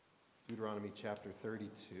Deuteronomy chapter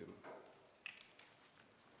 32.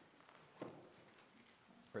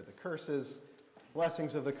 For the curses,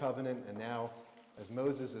 blessings of the covenant, and now, as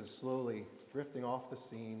Moses is slowly drifting off the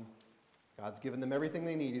scene, God's given them everything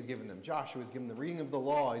they need. He's given them Joshua, he's given them the reading of the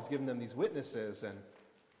law, he's given them these witnesses, and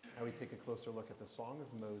now we take a closer look at the Song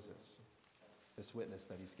of Moses, this witness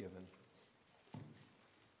that he's given.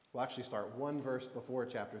 We'll actually start one verse before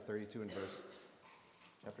chapter 32 and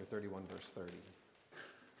chapter 31, verse 30.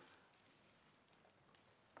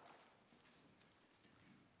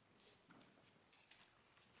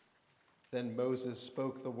 Then Moses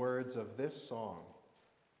spoke the words of this song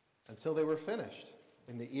until they were finished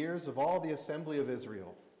in the ears of all the assembly of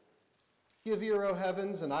Israel. Give ear, O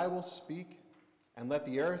heavens, and I will speak, and let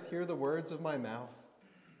the earth hear the words of my mouth.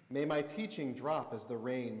 May my teaching drop as the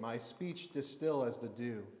rain, my speech distill as the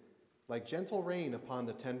dew, like gentle rain upon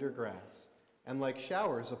the tender grass, and like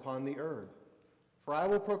showers upon the herb. For I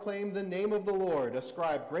will proclaim the name of the Lord,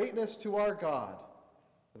 ascribe greatness to our God.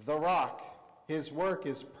 The rock, his work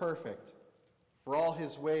is perfect, for all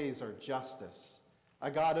his ways are justice. A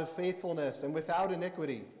God of faithfulness and without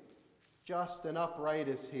iniquity. Just and upright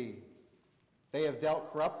is he. They have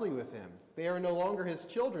dealt corruptly with him. They are no longer his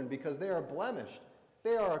children because they are blemished.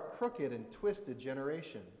 They are a crooked and twisted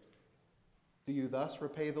generation. Do you thus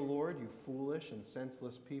repay the Lord, you foolish and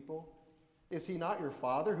senseless people? Is he not your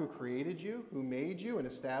Father who created you, who made you and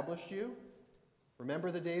established you? Remember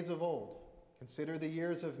the days of old. Consider the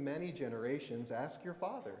years of many generations. Ask your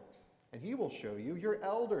Father, and he will show you, your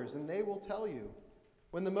elders, and they will tell you.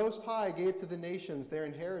 When the Most High gave to the nations their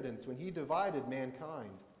inheritance, when he divided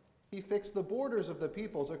mankind, he fixed the borders of the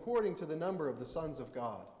peoples according to the number of the sons of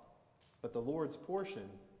God. But the Lord's portion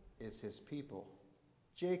is his people,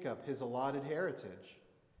 Jacob his allotted heritage.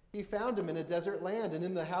 He found him in a desert land, and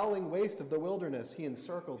in the howling waste of the wilderness he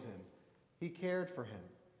encircled him. He cared for him.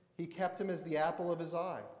 He kept him as the apple of his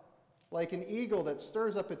eye. Like an eagle that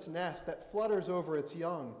stirs up its nest, that flutters over its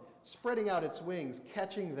young, spreading out its wings,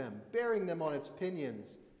 catching them, bearing them on its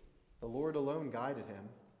pinions. The Lord alone guided him.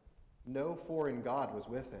 No foreign god was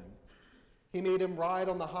with him. He made him ride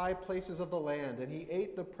on the high places of the land, and he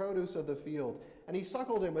ate the produce of the field, and he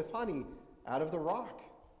suckled him with honey out of the rock,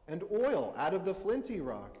 and oil out of the flinty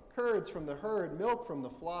rock, curds from the herd, milk from the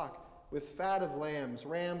flock, with fat of lambs,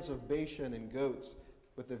 rams of Bashan, and goats,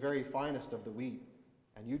 with the very finest of the wheat.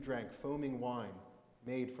 And you drank foaming wine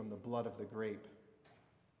made from the blood of the grape.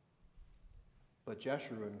 But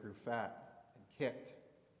Jeshurun grew fat and kicked.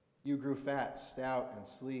 You grew fat, stout, and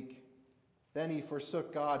sleek. Then he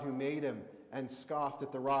forsook God who made him and scoffed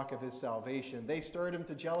at the rock of his salvation. They stirred him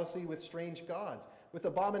to jealousy with strange gods. With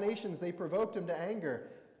abominations they provoked him to anger.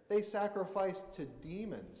 They sacrificed to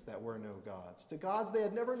demons that were no gods, to gods they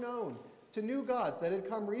had never known, to new gods that had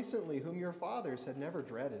come recently, whom your fathers had never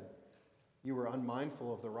dreaded. You were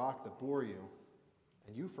unmindful of the rock that bore you,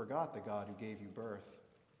 and you forgot the God who gave you birth.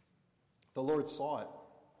 The Lord saw it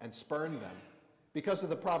and spurned them because of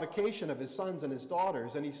the provocation of his sons and his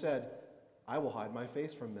daughters, and he said, I will hide my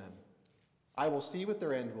face from them. I will see what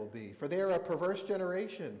their end will be, for they are a perverse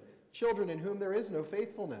generation, children in whom there is no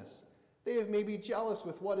faithfulness. They have made me jealous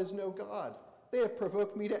with what is no God. They have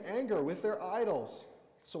provoked me to anger with their idols.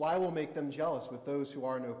 So I will make them jealous with those who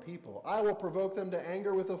are no people. I will provoke them to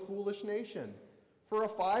anger with a foolish nation. For a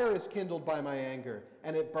fire is kindled by my anger,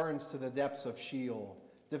 and it burns to the depths of Sheol,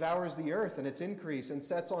 devours the earth and its increase, and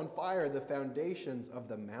sets on fire the foundations of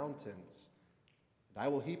the mountains. And I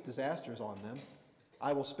will heap disasters on them.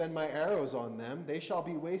 I will spend my arrows on them. They shall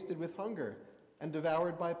be wasted with hunger, and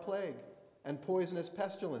devoured by plague, and poisonous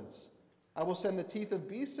pestilence. I will send the teeth of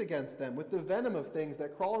beasts against them, with the venom of things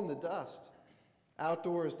that crawl in the dust.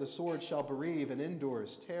 Outdoors the sword shall bereave, and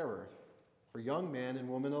indoors terror, for young man and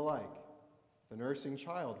woman alike, the nursing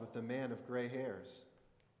child with the man of gray hairs.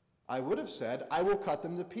 I would have said, I will cut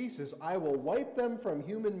them to pieces, I will wipe them from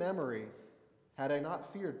human memory, had I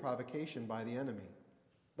not feared provocation by the enemy,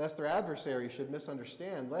 lest their adversaries should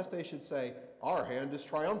misunderstand, lest they should say, our hand is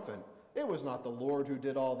triumphant. It was not the Lord who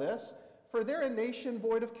did all this, for they're a nation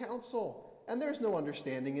void of counsel. And there's no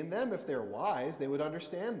understanding in them. If they're wise, they would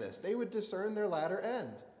understand this. They would discern their latter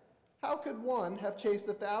end. How could one have chased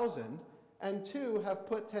 1,000 and two have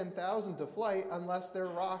put 10,000 to flight unless their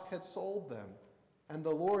rock had sold them and the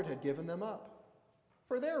Lord had given them up?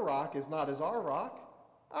 For their rock is not as our rock.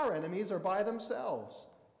 Our enemies are by themselves.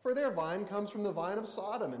 For their vine comes from the vine of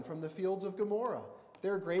Sodom and from the fields of Gomorrah.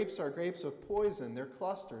 Their grapes are grapes of poison. Their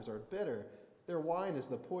clusters are bitter. Their wine is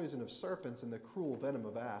the poison of serpents and the cruel venom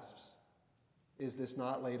of asps. Is this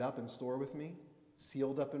not laid up in store with me,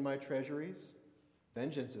 sealed up in my treasuries?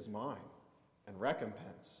 Vengeance is mine, and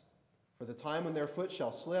recompense. For the time when their foot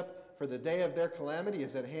shall slip, for the day of their calamity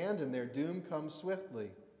is at hand, and their doom comes swiftly.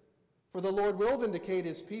 For the Lord will vindicate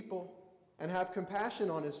his people and have compassion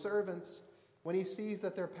on his servants when he sees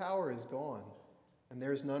that their power is gone, and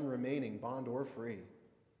there is none remaining, bond or free.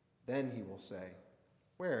 Then he will say,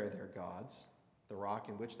 where are their gods, the rock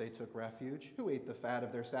in which they took refuge, who ate the fat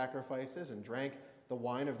of their sacrifices and drank the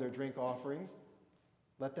wine of their drink offerings?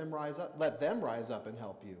 Let them rise up and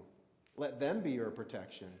help you. Let them be your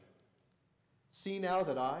protection. See now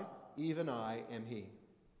that I, even I, am he,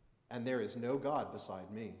 and there is no God beside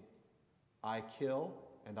me. I kill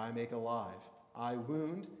and I make alive. I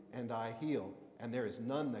wound and I heal, and there is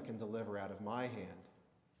none that can deliver out of my hand.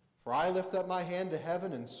 For I lift up my hand to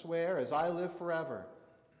heaven and swear, as I live forever,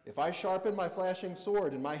 if I sharpen my flashing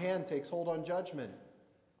sword and my hand takes hold on judgment,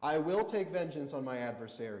 I will take vengeance on my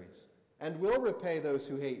adversaries and will repay those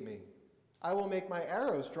who hate me. I will make my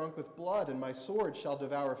arrows drunk with blood, and my sword shall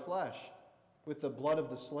devour flesh, with the blood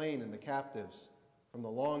of the slain and the captives, from the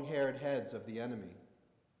long-haired heads of the enemy.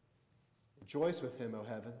 Rejoice with him, O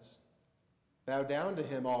heavens. Bow down to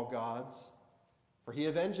him, all gods, for he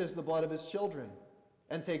avenges the blood of his children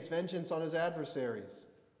and takes vengeance on his adversaries.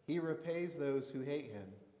 He repays those who hate him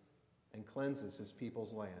and cleanses his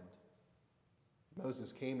people's land.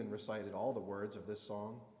 Moses came and recited all the words of this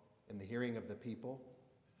song in the hearing of the people,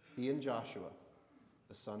 he and Joshua,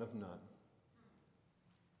 the son of Nun.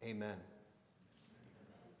 Amen.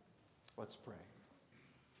 Let's pray.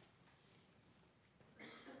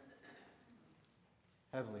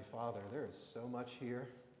 Heavenly Father, there is so much here.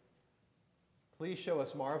 Please show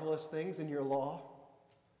us marvelous things in your law.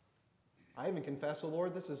 I even confess, O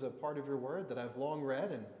Lord, this is a part of your word that I've long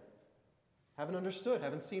read and haven't understood,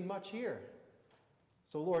 haven't seen much here.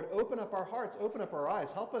 So, Lord, open up our hearts, open up our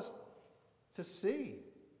eyes, help us to see.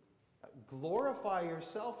 Glorify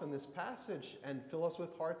yourself in this passage and fill us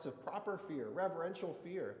with hearts of proper fear, reverential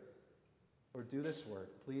fear. Lord, do this work.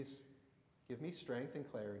 Please give me strength and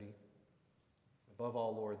clarity. Above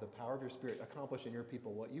all, Lord, the power of your Spirit, accomplish in your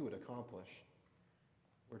people what you would accomplish.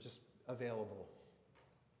 We're just available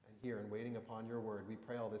and here and waiting upon your word. We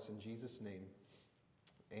pray all this in Jesus' name.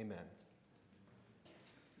 Amen.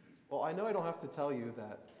 Well, I know I don't have to tell you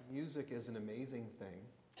that music is an amazing thing.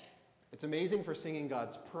 It's amazing for singing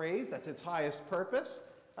God's praise. That's its highest purpose.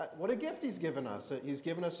 What a gift he's given us. He's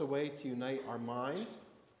given us a way to unite our minds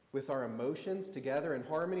with our emotions together in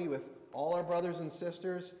harmony with all our brothers and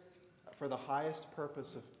sisters for the highest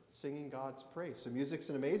purpose of singing God's praise. So music's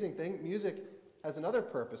an amazing thing. Music has another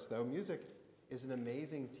purpose, though. Music is an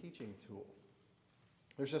amazing teaching tool.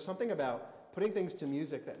 There's just something about putting things to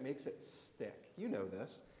music that makes it stick. You know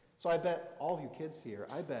this. So I bet all of you kids here,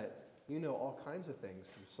 I bet you know all kinds of things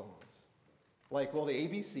through songs. Like, well, the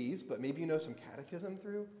ABCs, but maybe you know some catechism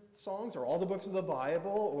through songs, or all the books of the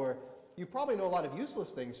Bible, or you probably know a lot of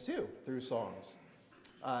useless things, too, through songs.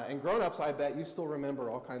 And grown-ups, I bet you still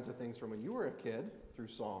remember all kinds of things from when you were a kid through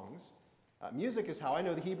songs. Music is how I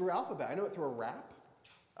know the Hebrew alphabet. I know it through a rap.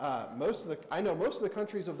 I know most of the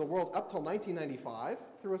countries of the world up till 1995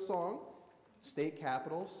 through a song. State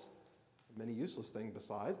capitals, many useless things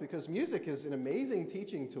besides, because music is an amazing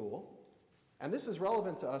teaching tool. And this is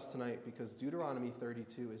relevant to us tonight because Deuteronomy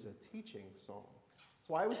 32 is a teaching song. That's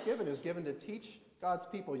why it was given. It was given to teach God's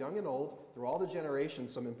people, young and old, through all the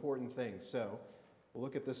generations, some important things. So we'll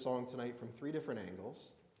look at this song tonight from 3 different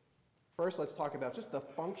angles. First, let's talk about just the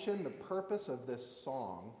function, the purpose of this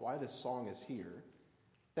song, why this song is here.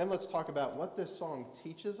 Then let's talk about what this song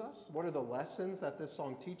teaches us. What are the lessons that this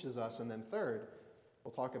song teaches us? And then third,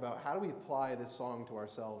 we'll talk about how do we apply this song to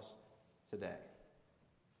ourselves today.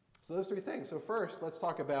 So those 3 things. So first, let's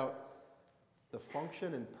talk about the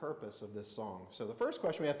function and purpose of this song. So the first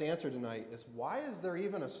question we have to answer tonight is, why is there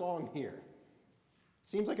even a song here?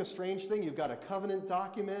 Seems like a strange thing. You've got a covenant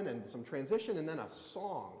document and some transition and then a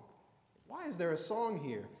song. Why is there a song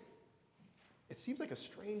here? It seems like a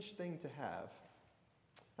strange thing to have.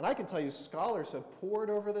 And I can tell you, scholars have pored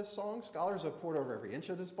over this song. Scholars have pored over every inch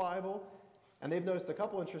of this Bible. And they've noticed a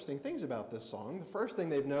couple interesting things about this song. The first thing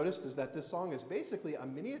they've noticed is that this song is basically a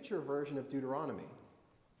miniature version of Deuteronomy.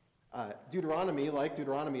 Like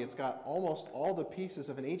Deuteronomy, it's got almost all the pieces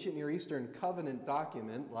of an ancient Near Eastern covenant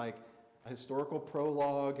document, like a historical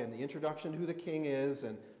prologue and the introduction to who the king is,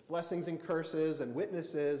 and blessings and curses and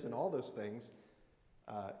witnesses and all those things,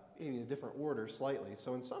 in a different order slightly.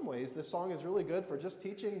 So in some ways, this song is really good for just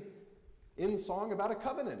teaching in song about a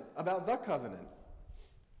covenant, about the covenant.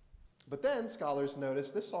 But then scholars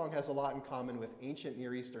notice this song has a lot in common with ancient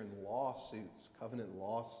Near Eastern lawsuits, covenant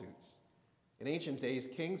lawsuits. In ancient days,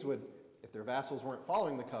 kings would, if their vassals weren't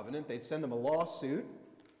following the covenant, they'd send them a lawsuit,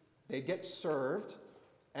 they'd get served,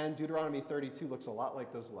 And Deuteronomy 32 looks a lot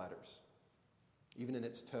like those letters. Even in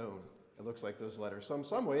its tone, it looks like those letters. So in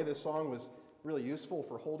some way, this song was really useful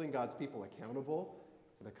for holding God's people accountable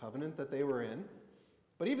to the covenant that they were in.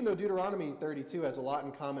 But even though Deuteronomy 32 has a lot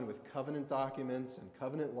in common with covenant documents and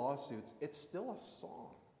covenant lawsuits, it's still a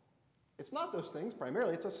song. It's not those things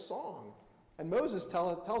primarily, it's a song. And Moses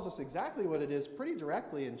tells us exactly what it is pretty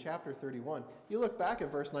directly in chapter 31. You look back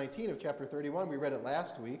at verse 19 of chapter 31, we read it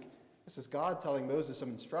last week. This is God telling Moses some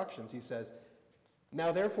instructions. He says,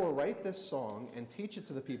 "Now therefore write this song and teach it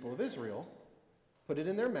to the people of Israel. Put it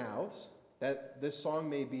in their mouths, that this song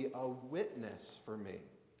may be a witness for me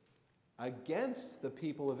against the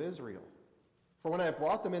people of Israel. For when I have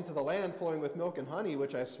brought them into the land flowing with milk and honey,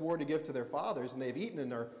 which I swore to give to their fathers, and they have eaten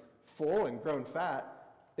and are full and grown fat,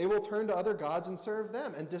 they will turn to other gods and serve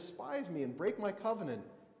them, and despise me and break my covenant.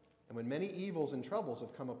 And when many evils and troubles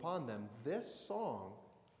have come upon them, this song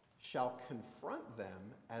shall confront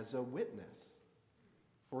them as a witness,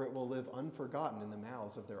 for it will live unforgotten in the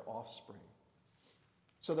mouths of their offspring."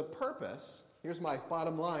 So the purpose, here's my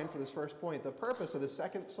bottom line for this first point, the purpose of the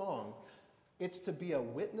second song, it's to be a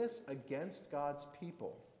witness against God's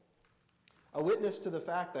people. A witness to the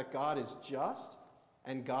fact that God is just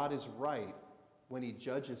and God is right when he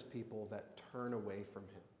judges people that turn away from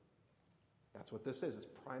him. That's what this is, its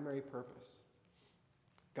primary purpose.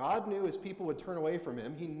 God knew his people would turn away from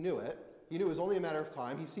him. He knew it. He knew it was only a matter of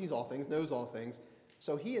time. He sees all things, knows all things.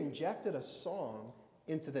 So he injected a song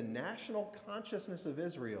into the national consciousness of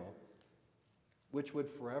Israel, which would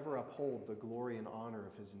forever uphold the glory and honor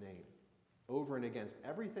of his name, over and against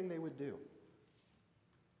everything they would do.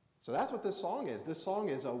 So that's what this song is. This song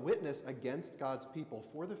is a witness against God's people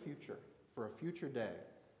for the future, for a future day,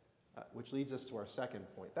 which leads us to our second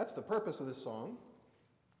point. That's the purpose of this song.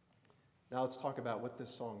 Now let's talk about what this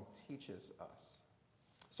song teaches us.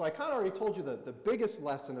 So I kind of already told you the biggest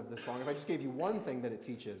lesson of this song. If I just gave you one thing that it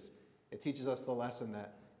teaches us the lesson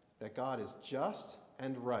that God is just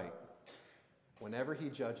and right whenever he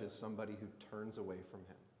judges somebody who turns away from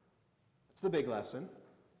him. That's the big lesson.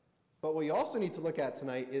 But what we also need to look at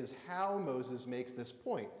tonight is how Moses makes this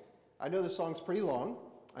point. I know this song's pretty long.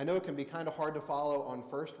 I know it can be kind of hard to follow on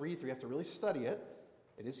first read through. You have to really study it.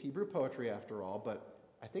 It is Hebrew poetry after all, but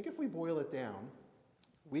I think if we boil it down,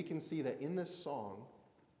 we can see that in this song,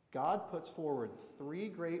 God puts forward three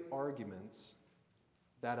great arguments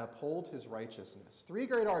that uphold his righteousness. Three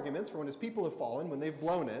great arguments for when his people have fallen, when they've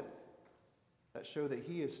blown it, that show that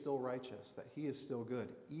he is still righteous, that he is still good,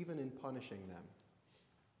 even in punishing them.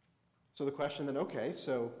 So the question then, okay,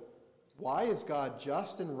 so why is God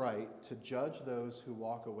just and right to judge those who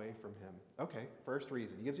walk away from him? Okay, first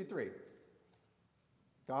reason. He gives you three.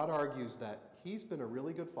 God argues that he's been a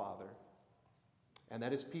really good father and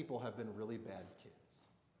that his people have been really bad kids.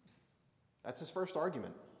 That's his first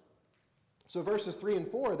argument. So verses 3 and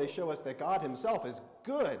 4, they show us that God himself is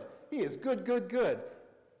good. He is good, good, good.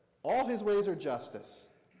 All his ways are justice.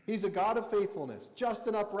 He's a God of faithfulness. Just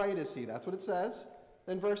and upright is he. That's what it says.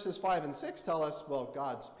 Then verses 5 and 6 tell us, well,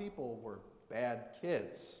 God's people were bad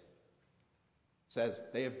kids. It says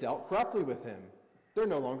they have dealt corruptly with him. They're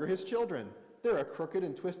no longer his children. They're a crooked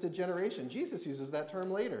and twisted generation. Jesus uses that term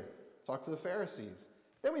later. Talk to the Pharisees.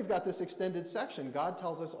 Then we've got this extended section. God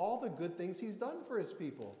tells us all the good things he's done for his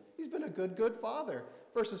people. He's been a good, good father.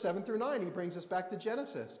 Verses 7 through 9, he brings us back to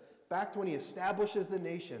Genesis, back to when he establishes the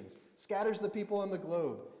nations, scatters the people on the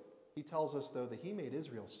globe. He tells us, though, that he made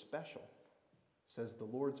Israel special. He says the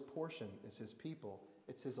Lord's portion is his people.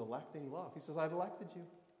 It's his electing love. He says, I've elected you.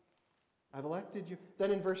 I've elected you.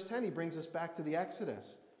 Then in verse 10, he brings us back to the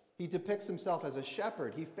Exodus. He depicts himself as a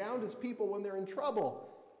shepherd. He found his people when they're in trouble.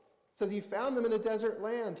 It says he found them in a desert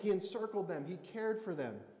land. He encircled them. He cared for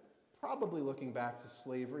them. Probably looking back to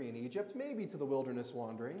slavery in Egypt, maybe to the wilderness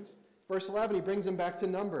wanderings. Verse 11, he brings them back to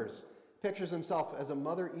Numbers. Pictures himself as a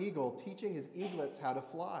mother eagle teaching his eaglets how to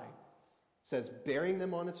fly. It says, bearing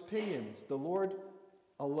them on its pinions, the Lord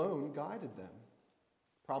alone guided them.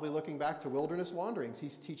 Probably looking back to wilderness wanderings.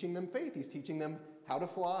 He's teaching them faith. He's teaching them how to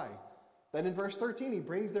fly. Then in verse 13, he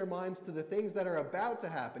brings their minds to the things that are about to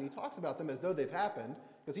happen. He talks about them as though they've happened,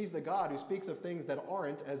 because he's the God who speaks of things that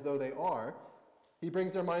aren't as though they are. He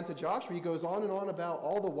brings their mind to Joshua. He goes on and on about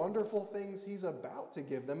all the wonderful things he's about to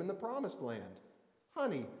give them in the promised land.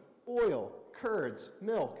 Honey, oil, curds,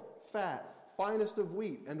 milk, fat, finest of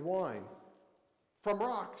wheat and wine. From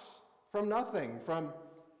rocks, from nothing,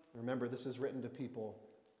 remember, this is written to people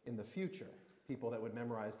in the future, people that would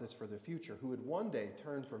memorize this for the future, who would one day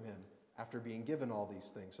turn from him after being given all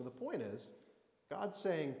these things. So the point is, God's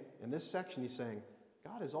saying, in this section, he's saying,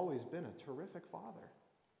 God has always been a terrific father.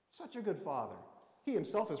 Such a good father. He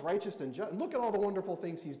himself is righteous and just. And look at all the wonderful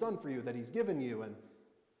things he's done for you, that he's given you. And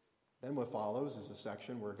then what follows is a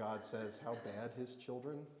section where God says how bad his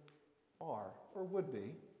children are, or would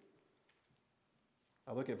be.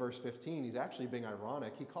 Now look at verse 15. He's actually being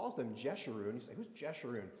ironic. He calls them Jeshurun. You say, who's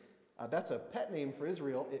Jeshurun? That's a pet name for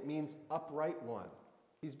Israel. It means upright one.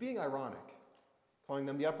 He's being ironic, calling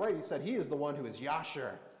them the upright. He said he is the one who is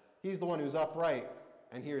Yashur. He's the one who's upright.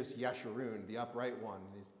 And here's Yeshurun, the upright one.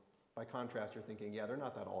 And by contrast, you're thinking, yeah, they're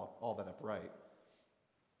not that all that upright.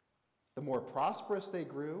 The more prosperous they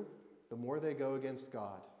grew, the more they go against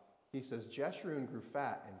God. He says Jeshurun grew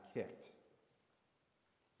fat and kicked.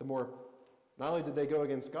 The more, not only did they go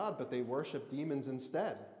against God, but they worshiped demons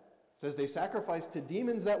instead. It says they sacrificed to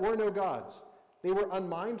demons that were no gods. They were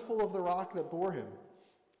unmindful of the rock that bore him.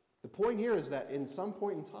 The point here is that in some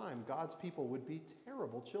point in time, God's people would be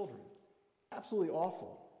terrible children. Absolutely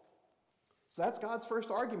awful. So that's God's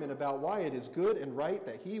first argument about why it is good and right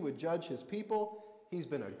that he would judge his people. He's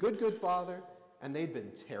been a good father, and they'd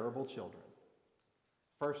been terrible children.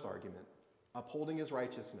 First argument, upholding his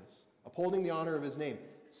righteousness, upholding the honor of his name.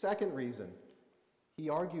 Second reason, he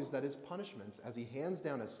argues that his punishments, as he hands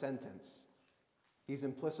down a sentence, he's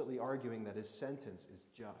implicitly arguing that his sentence is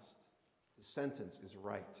just. His sentence is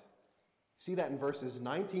right. See that in verses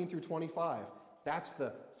 19 through 25. That's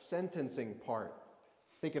the sentencing part.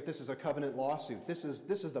 Think if this is a covenant lawsuit. This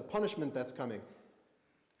is the punishment that's coming.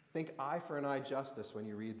 Think eye for an eye justice when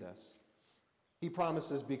you read this. He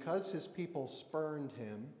promises because his people spurned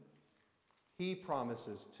him, he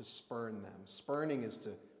promises to spurn them. Spurning is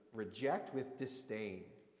to reject with disdain.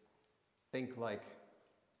 Think like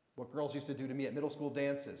what girls used to do to me at middle school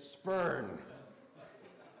dances. Spurn.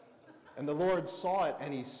 And the Lord saw it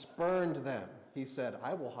and he spurned them. He said,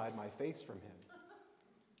 I will hide my face from him.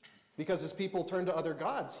 Because his people turned to other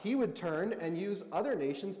gods, he would turn and use other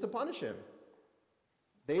nations to punish him.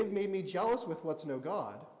 They've made me jealous with what's no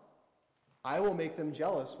God. I will make them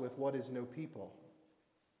jealous with what is no people.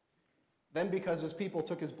 Then because his people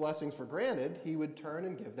took his blessings for granted, he would turn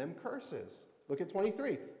and give them curses. Look at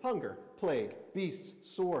 23. Hunger, plague, beasts,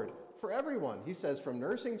 sword. For everyone, he says, from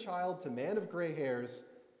nursing child to man of gray hairs.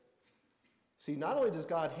 See, not only does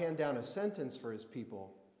God hand down a sentence for his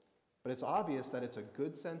people, but it's obvious that it's a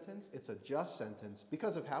good sentence, it's a just sentence,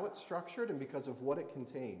 because of how it's structured and because of what it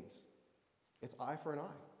contains. It's eye for an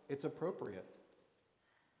eye. It's appropriate.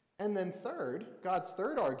 And then third, God's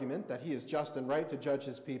third argument, that he is just and right to judge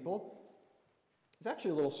his people, is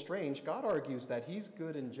actually a little strange. God argues that he's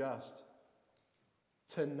good and just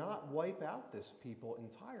to not wipe out this people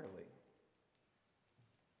entirely.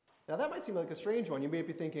 Now that might seem like a strange one. You may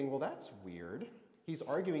be thinking, well, that's weird. He's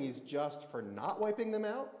arguing he's just for not wiping them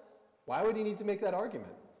out? Why would he need to make that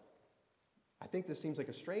argument? I think this seems like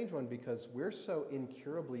a strange one because we're so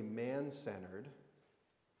incurably man-centered.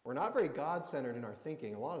 We're not very God-centered in our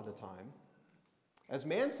thinking a lot of the time. As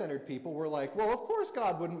man-centered people, we're like, well, of course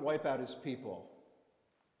God wouldn't wipe out his people.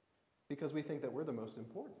 Because we think that we're the most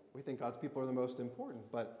important. We think God's people are the most important.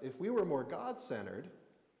 But if we were more God-centered,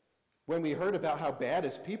 when we heard about how bad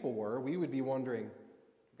his people were, we would be wondering,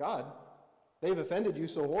 God, they've offended you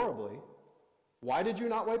so horribly. Why did you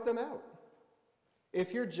not wipe them out?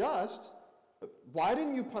 If you're just, why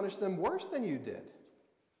didn't you punish them worse than you did?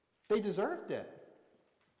 They deserved it.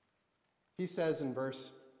 He says in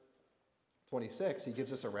verse 26, he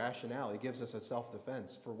gives us a rationale. He gives us a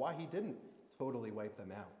self-defense for why he didn't totally wipe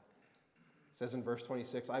them out. He says in verse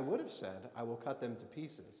 26, I would have said, I will cut them to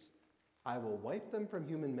pieces. I will wipe them from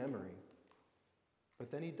human memory.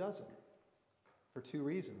 But then he doesn't for two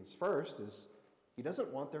reasons. First is he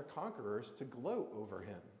doesn't want their conquerors to gloat over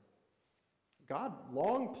him. God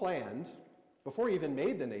long planned, before he even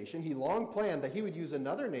made the nation, he long planned that he would use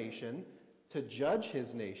another nation to judge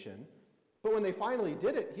his nation. But when they finally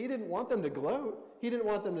did it, he didn't want them to gloat. He didn't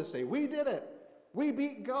want them to say, we did it. We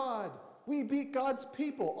beat God. We beat God's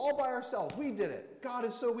people all by ourselves. We did it. God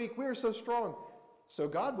is so weak. We're so strong. So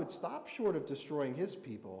God would stop short of destroying his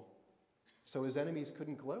people so his enemies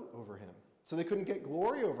couldn't gloat over him, so they couldn't get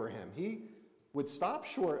glory over him. He would stop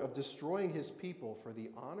short of destroying his people for the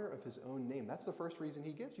honor of his own name. That's the first reason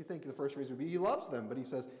he gives. You think the first reason would be he loves them, but he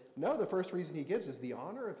says, no, the first reason he gives is the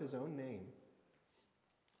honor of his own name.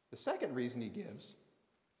 The second reason he gives,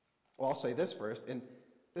 well, I'll say this first, and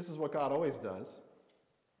this is what God always does.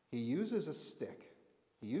 He uses a stick.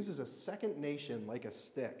 He uses a second nation like a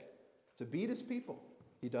stick to beat his people.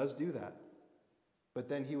 He does do that. But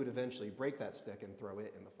then he would eventually break that stick and throw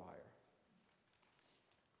it in the fire.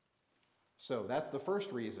 So that's the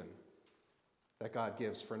first reason that God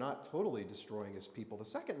gives for not totally destroying his people. The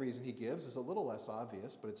second reason he gives is a little less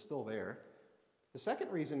obvious, but it's still there. The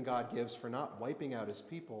second reason God gives for not wiping out his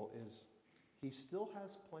people is he still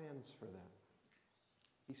has plans for them.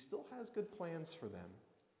 He still has good plans for them.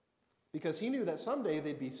 Because he knew that someday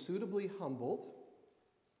they'd be suitably humbled,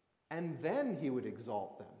 and then he would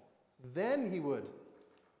exalt them. Then he would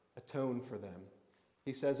atone for them.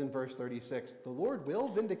 He says in verse 36, "The Lord will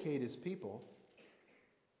vindicate his people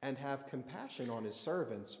and have compassion on his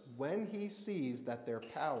servants when he sees that their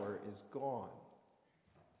power is gone."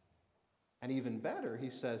 And even better, he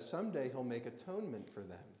says someday he'll make atonement for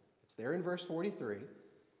them. It's there in verse 43,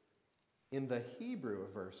 in the Hebrew of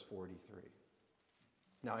verse 43.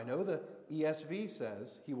 Now, I know the ESV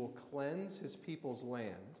says he will cleanse his people's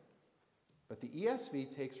land, but the ESV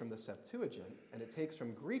takes from the Septuagint, and it takes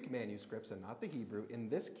from Greek manuscripts and not the Hebrew. In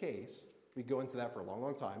this case, we go into that for a long,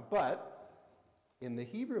 long time, but in the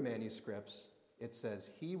Hebrew manuscripts, it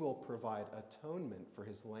says he will provide atonement for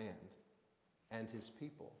his land and his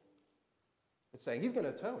people. It's saying he's going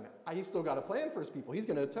to atone. He's still got a plan for his people. He's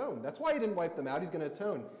going to atone. That's why he didn't wipe them out. He's going to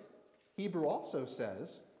atone. Hebrew also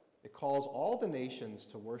says it calls all the nations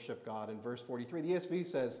to worship God. In verse 43, the ESV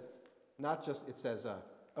says, it says,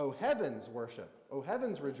 "O heavens, worship. O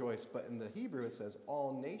heavens, rejoice." But in the Hebrew, it says,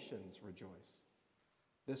 "All nations rejoice."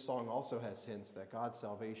 This song also has hints that God's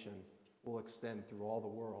salvation will extend through all the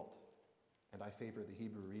world. And I favor the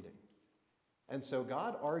Hebrew reading. And so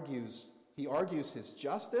God argues his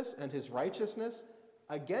justice and his righteousness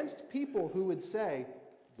against people who would say,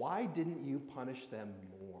 "Why didn't you punish them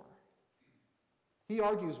more?" He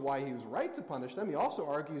argues why he was right to punish them. He also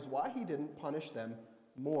argues why he didn't punish them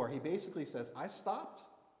more. He basically says, I stopped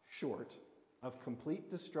short of complete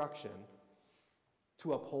destruction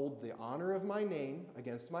to uphold the honor of my name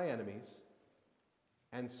against my enemies,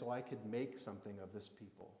 and so I could make something of this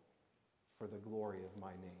people for the glory of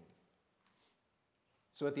my name.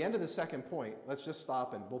 So at the end of the second point, let's just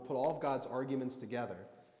stop and we'll put all of God's arguments together.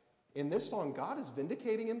 In this song, God is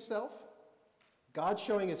vindicating himself. God's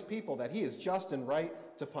showing his people that he is just and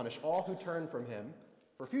right to punish all who turn from him,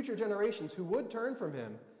 for future generations who would turn from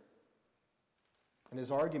him. And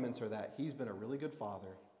his arguments are that he's been a really good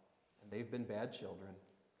father and they've been bad children.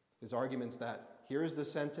 His arguments that here is the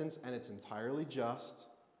sentence and it's entirely just.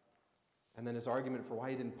 And then his argument for why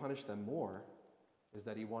he didn't punish them more is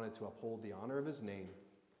that he wanted to uphold the honor of his name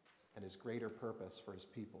and his greater purpose for his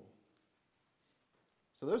people.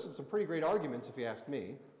 So those are some pretty great arguments if you ask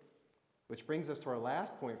me, which brings us to our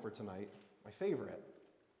last point for tonight, my favorite.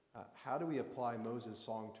 How do we apply Moses'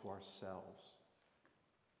 song to ourselves?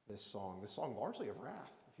 This song largely of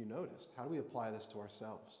wrath, if you noticed. How do we apply this to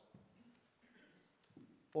ourselves?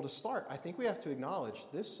 Well, to start, I think we have to acknowledge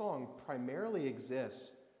this song primarily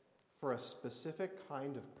exists for a specific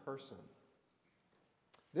kind of person.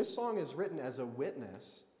 This song is written as a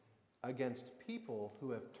witness against people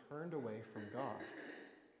who have turned away from God.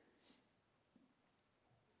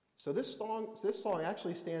 So this song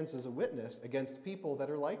actually stands as a witness against people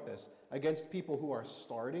that are like this, against people who are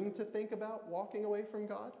starting to think about walking away from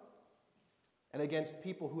God, and against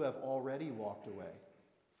people who have already walked away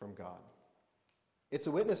from God. It's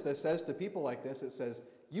a witness that says to people like this, it says,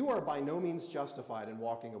 you are by no means justified in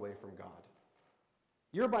walking away from God.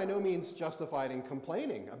 You're by no means justified in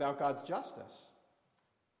complaining about God's justice.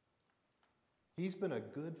 He's been a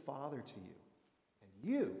good father to you, and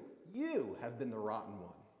you have been the rotten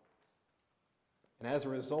one. And as a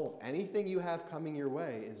result, anything you have coming your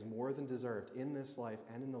way is more than deserved in this life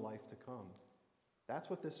and in the life to come. That's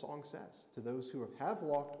what this song says to those who have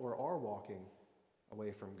walked or are walking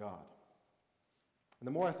away from God. And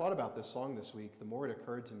the more I thought about this song this week, the more it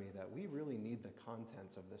occurred to me that we really need the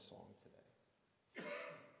contents of this song today.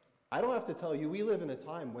 I don't have to tell you, we live in a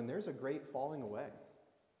time when there's a great falling away.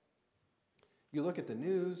 You look at the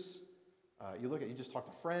news, you just talk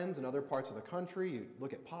to friends in other parts of the country, you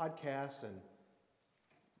look at podcasts, and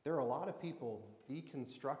there are a lot of people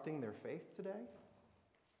deconstructing their faith today.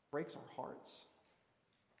 Breaks our hearts.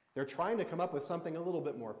 They're trying to come up with something a little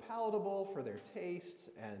bit more palatable for their tastes,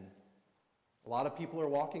 and a lot of people are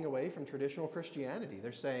walking away from traditional Christianity.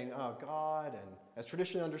 They're saying, oh, God, and as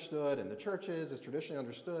traditionally understood, and the churches as traditionally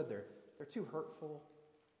understood, they're too hurtful,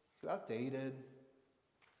 too outdated.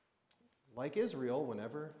 Like Israel,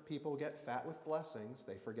 whenever people get fat with blessings,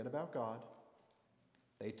 they forget about God.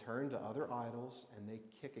 They turn to other idols, and they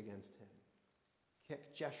kick against him.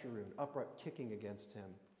 Kick Jeshurun, upright kicking against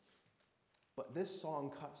him. But this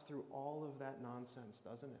song cuts through all of that nonsense,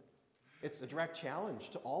 doesn't it? It's a direct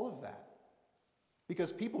challenge to all of that.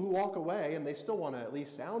 Because people who walk away and they still want to at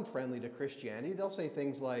least sound friendly to Christianity, they'll say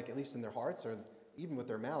things like, at least in their hearts or even with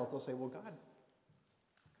their mouths, they'll say, well,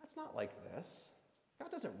 God's not like this.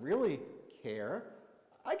 God doesn't really care.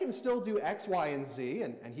 I can still do X, Y, and Z,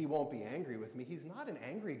 and he won't be angry with me. He's not an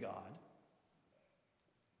angry God.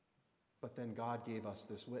 But then God gave us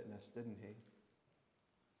this witness, didn't he?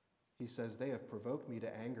 He says, they have provoked me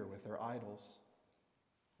to anger with their idols,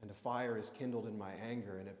 and a fire is kindled in my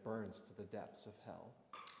anger, and it burns to the depths of hell.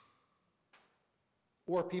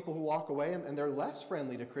 Or people who walk away and they're less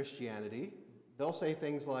friendly to Christianity, they'll say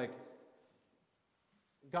things like,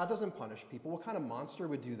 God doesn't punish people. What kind of monster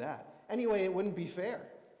would do that? Anyway, it wouldn't be fair.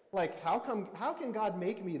 Like, how can God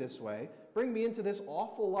make me this way, bring me into this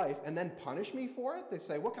awful life, and then punish me for it? They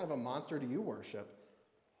say, what kind of a monster do you worship?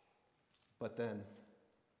 But then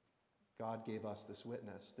God gave us this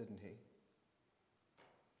witness, didn't he?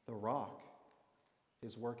 The rock,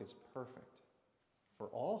 his work is perfect, for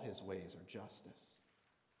all his ways are justice.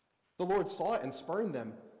 The Lord saw it and spurned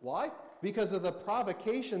them. Why? Because of the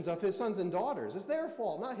provocations of his sons and daughters. It's their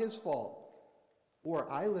fault, not his fault. Or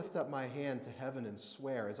I lift up my hand to heaven and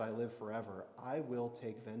swear as I live forever, I will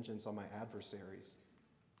take vengeance on my adversaries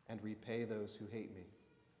and repay those who hate me.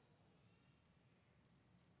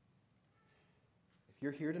 If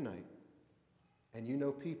you're here tonight and you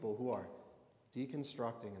know people who are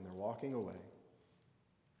deconstructing and they're walking away,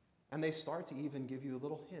 and they start to even give you a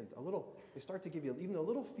little hint, they start to give you even a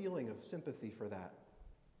little feeling of sympathy for that,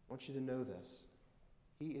 I want you to know this.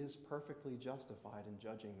 He is perfectly justified in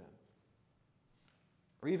judging them.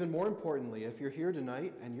 Or even more importantly, if you're here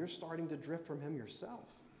tonight and you're starting to drift from him yourself,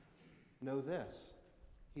 know this.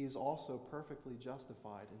 He is also perfectly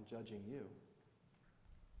justified in judging you.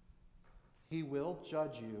 He will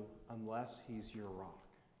judge you unless he's your rock.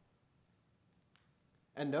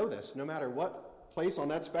 And know this, no matter what place on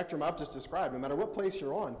that spectrum I've just described, no matter what place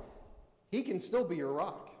you're on, he can still be your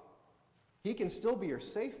rock. He can still be your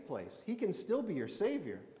safe place. He can still be your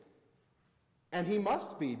Savior. And he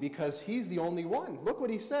must be, because he's the only one. Look what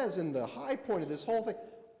he says in the high point of this whole thing.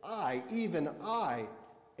 I, even I,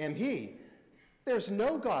 am he. There's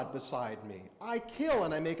no God beside me. I kill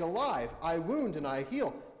and I make alive. I wound and I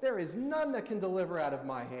heal. There is none that can deliver out of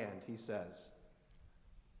my hand, he says.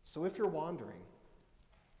 So if you're wandering,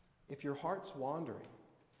 if your heart's wandering,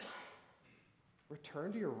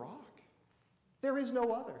 return to your rock. There is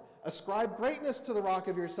no other. Ascribe greatness to the rock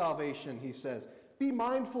of your salvation, he says. Be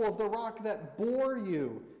mindful of the rock that bore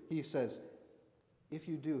you, he says. If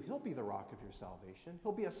you do, he'll be the rock of your salvation.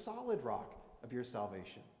 He'll be a solid rock of your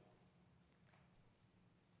salvation.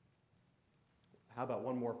 How about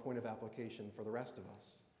one more point of application for the rest of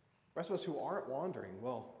us? The rest of us who aren't wandering,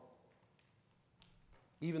 well,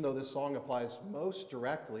 even though this song applies most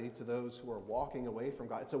directly to those who are walking away from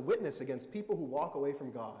God, it's a witness against people who walk away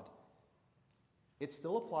from God. It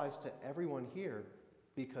still applies to everyone here,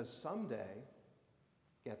 because someday,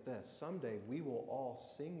 get this, someday we will all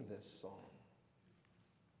sing this song.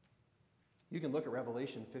 You can look at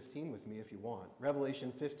Revelation 15 with me if you want.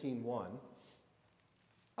 Revelation 15:1.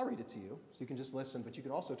 I'll read it to you, so you can just listen, but you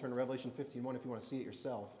can also turn to Revelation 15:1 if you want to see it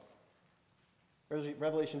yourself.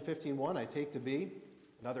 Revelation 15:1, I take to be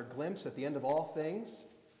another glimpse at the end of all things.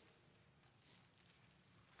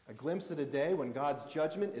 A glimpse at a day when God's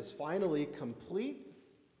judgment is finally complete.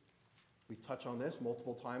 We touch on this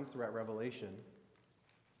multiple times throughout Revelation.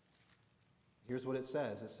 Here's what it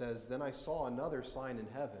says. It says, Then I saw another sign in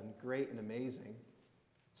heaven, great and amazing.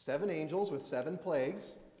 7 angels with 7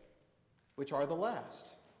 plagues, which are the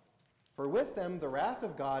last. For with them the wrath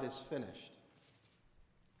of God is finished.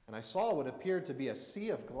 And I saw what appeared to be a sea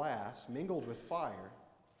of glass mingled with fire,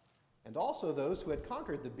 and also those who had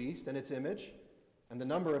conquered the beast and its image, and the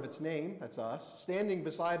number of its name, that's us, standing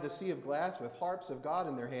beside the sea of glass with harps of God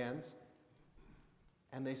in their hands,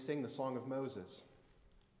 and they sing the song of Moses,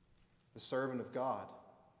 the servant of God,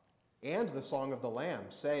 and the song of the Lamb,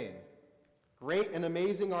 saying, Great and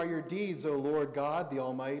amazing are your deeds, O Lord God, the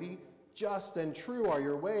Almighty. Just and true are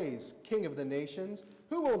your ways, King of the nations.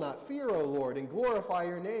 Who will not fear, O Lord, and glorify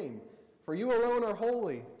your name? For you alone are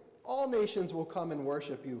holy. All nations will come and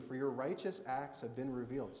worship you, for your righteous acts have been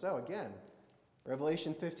revealed. So again,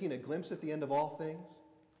 Revelation 15, a glimpse at the end of all things.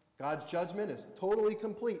 God's judgment is totally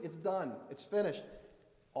complete. It's done. It's finished.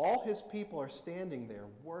 All his people are standing there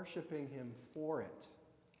worshiping him for it.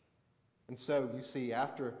 And so you see,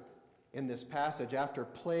 in this passage, after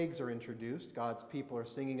plagues are introduced, God's people are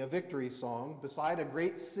singing a victory song beside a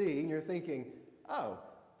great sea, and you're thinking, oh,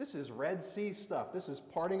 this is Red Sea stuff. This is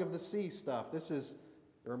parting of the sea stuff. It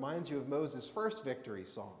reminds you of Moses' first victory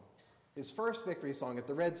song. His first victory song at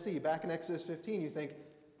the Red Sea, back in Exodus 15, you think,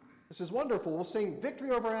 this is wonderful. We'll sing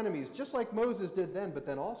victory over our enemies, just like Moses did then, but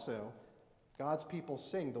then also, God's people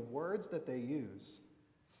sing the words that they use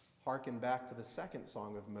harken back to the second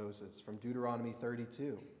song of Moses from Deuteronomy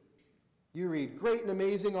 32. You read, "Great and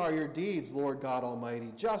amazing are your deeds, Lord God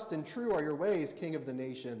Almighty. Just and true are your ways, King of the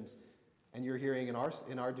nations." And you're hearing in our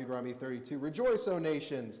Deuteronomy 32, "Rejoice, O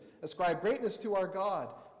nations, ascribe greatness to our God.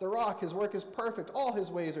 The rock, his work is perfect, all his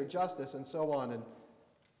ways are justice," and so on. And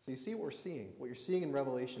so you see what we're seeing, what you're seeing in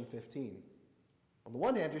Revelation 15. On the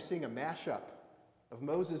one hand, you're seeing a mashup of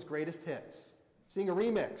Moses' greatest hits. Seeing a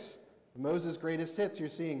remix of Moses' greatest hits. You're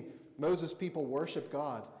seeing Moses' people worship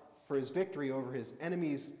God for his victory over his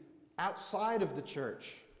enemies outside of the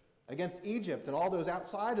church, against Egypt and all those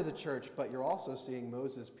outside of the church. But you're also seeing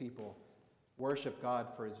Moses' people worship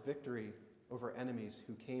God for his victory over enemies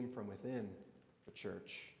who came from within the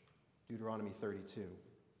church. Deuteronomy 32.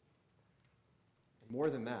 And more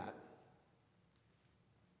than that,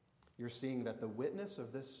 you're seeing that the witness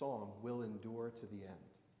of this song will endure to the end.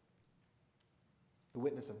 The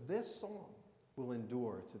witness of this song will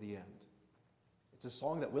endure to the end. It's a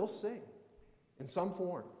song that we'll sing in some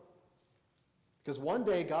form. Because one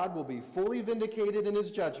day God will be fully vindicated in his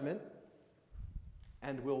judgment,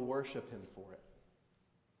 and we'll worship him for it.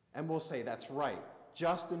 And we'll say, "That's right,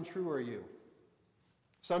 just and true are you."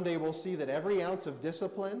 Someday we'll see that every ounce of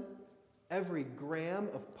discipline, every gram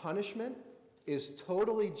of punishment is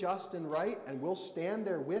totally just and right, and we'll stand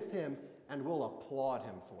there with him and we'll applaud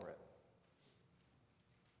him for it.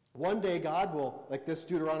 One day God will, like this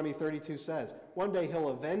Deuteronomy 32 says, one day he'll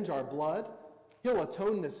avenge our blood. He'll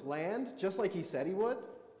atone this land just like he said he would.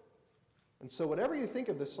 And so whatever you think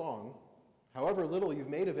of this song, however little you've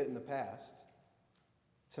made of it in the past,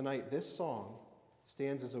 tonight this song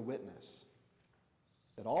stands as a witness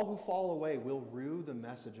that all who fall away will rue the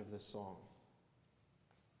message of this song.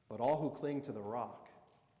 But all who cling to the rock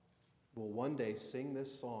will one day sing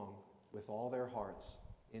this song with all their hearts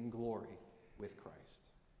in glory with Christ.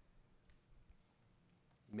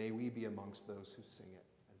 May we be amongst those who sing it,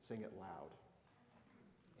 and sing it loud.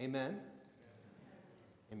 Amen?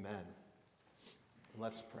 Amen.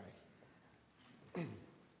 Let's pray.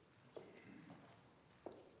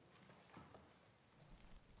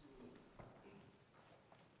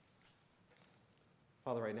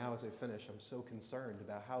 Father, right now as I finish, I'm so concerned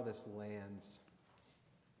about how this lands.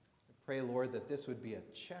 I pray, Lord, that this would be a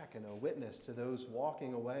check and a witness to those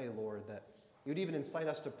walking away, Lord, that you would even incite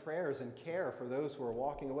us to prayers and care for those who are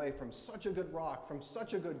walking away from such a good rock, from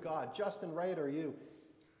such a good God. Just and right are you.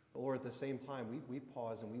 But Lord, at the same time, we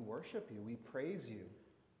pause and we worship you. We praise you.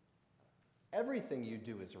 Everything you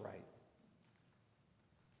do is right.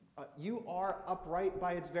 You are upright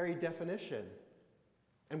by its very definition.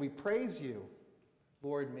 And we praise you.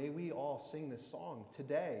 Lord, may we all sing this song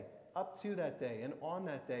today, up to that day, and on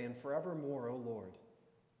that day, and forevermore, O Lord.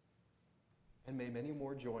 And may many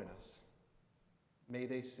more join us. May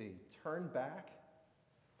they see, turn back,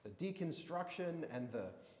 the deconstruction and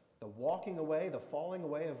the walking away, the falling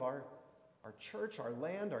away of our church, our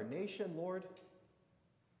land, our nation, Lord.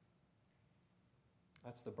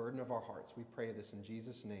 That's the burden of our hearts. We pray this in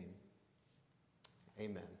Jesus' name.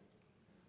 Amen.